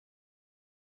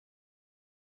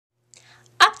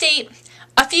Update.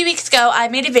 A few weeks ago, I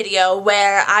made a video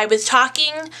where I was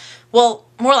talking, well,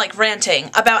 more like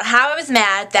ranting, about how I was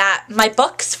mad that my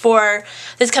books for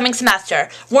this coming semester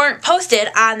weren't posted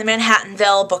on the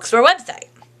Manhattanville Bookstore website.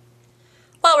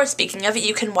 While we're speaking of it,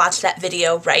 you can watch that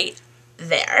video right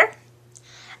there.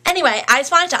 Anyway, I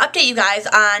just wanted to update you guys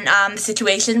on the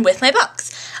situation with my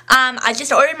books. I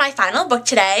just ordered my final book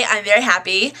today. I'm very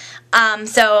happy.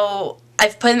 So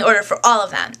I've put in the order for all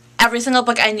of them. Every single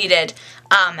book I needed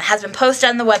has been posted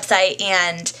on the website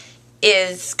and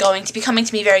is going to be coming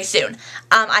to me very soon.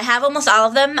 I have almost all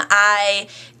of them. I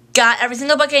got every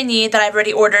single book I need that I've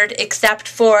already ordered except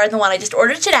for the one I just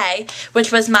ordered today,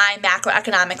 which was my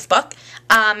macroeconomics book.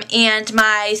 And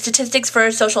my statistics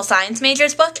for social science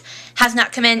majors book has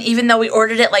not come in, even though we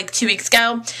ordered it like 2 weeks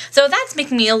ago. So that's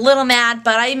making me a little mad,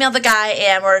 but I emailed the guy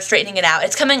and we're straightening it out.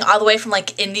 It's coming all the way from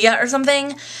like India or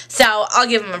something, so I'll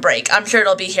give him a break. I'm sure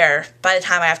it'll be here by the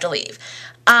time I have to leave.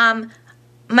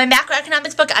 My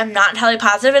macroeconomics book, I'm not entirely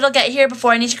positive it'll get here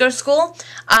before I need to go to school.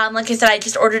 Like I said, I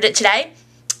just ordered it today.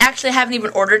 Actually, I haven't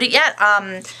even ordered it yet.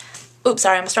 Oops,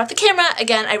 sorry, I almost dropped the camera.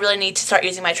 Again, I really need to start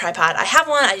using my tripod. I have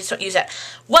one, I just don't use it.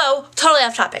 Whoa, totally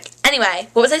off topic. Anyway,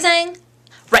 what was I saying?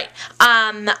 Right,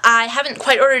 I haven't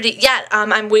quite ordered it yet.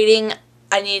 I'm waiting.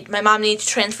 My mom needs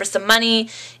to transfer some money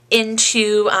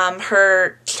into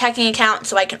her checking account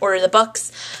so I can order the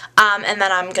books. And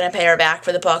then I'm going to pay her back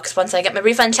for the books once I get my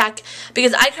refund check,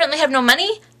 because I currently have no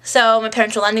money. So my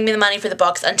parents are lending me the money for the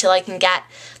books until I can get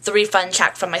the refund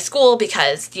check from my school,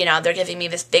 because, you know, they're giving me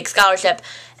this big scholarship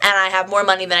and I have more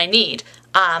money than I need.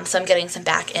 So I'm getting some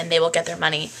back and they will get their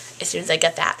money as soon as I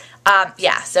get that.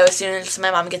 Yeah, so as soon as my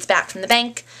mom gets back from the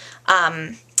bank,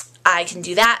 I can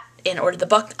do that and order the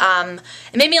book. It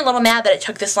made me a little mad that it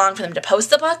took this long for them to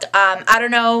post the book. I don't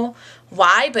know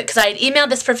why, but because I had emailed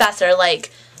this professor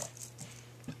like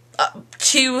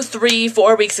 2, 3,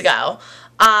 4 weeks ago.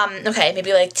 Okay,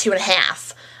 maybe like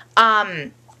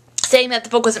 2.5, saying that the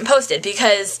book wasn't posted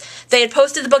because they had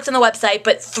posted the books on the website,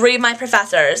 but 3 of my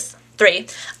professors,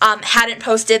 hadn't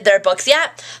posted their books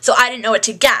yet, so I didn't know what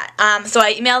to get. So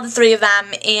I emailed the 3 of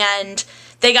them, and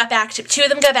they got back to, 2 of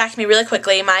them got back to me really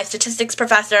quickly. My statistics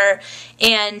professor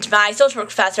and my social work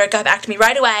professor got back to me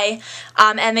right away,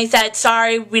 and they said,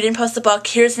 sorry, we didn't post the book,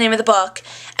 here's the name of the book,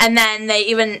 and then they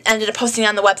even ended up posting it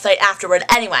on the website afterward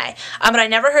anyway. But I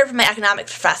never heard from my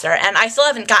economics professor, and I still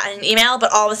haven't gotten an email,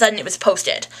 but all of a sudden it was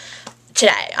posted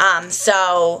today.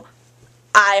 So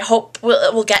I hope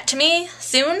it will get to me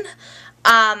soon.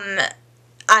 I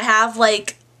have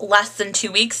like less than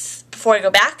 2 weeks before I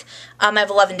go back. I have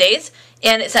 11 days.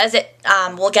 And it says it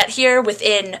will get here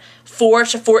within 4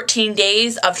 to 14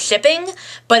 days of shipping,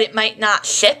 but it might not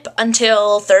ship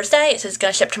until Thursday. It says it's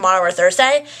going to ship tomorrow or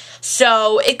Thursday.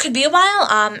 So it could be a while,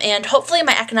 and hopefully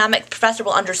my economic professor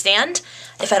will understand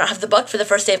if I don't have the book for the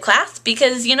first day of class,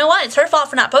 because you know what? It's her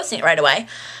fault for not posting it right away.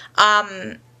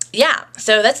 Yeah,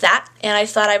 so that's that, and I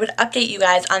just thought I would update you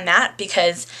guys on that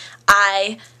because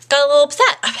I got a little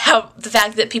upset about the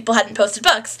fact that people hadn't posted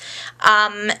books,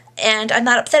 and I'm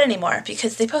not upset anymore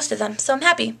because they posted them, so I'm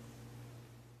happy.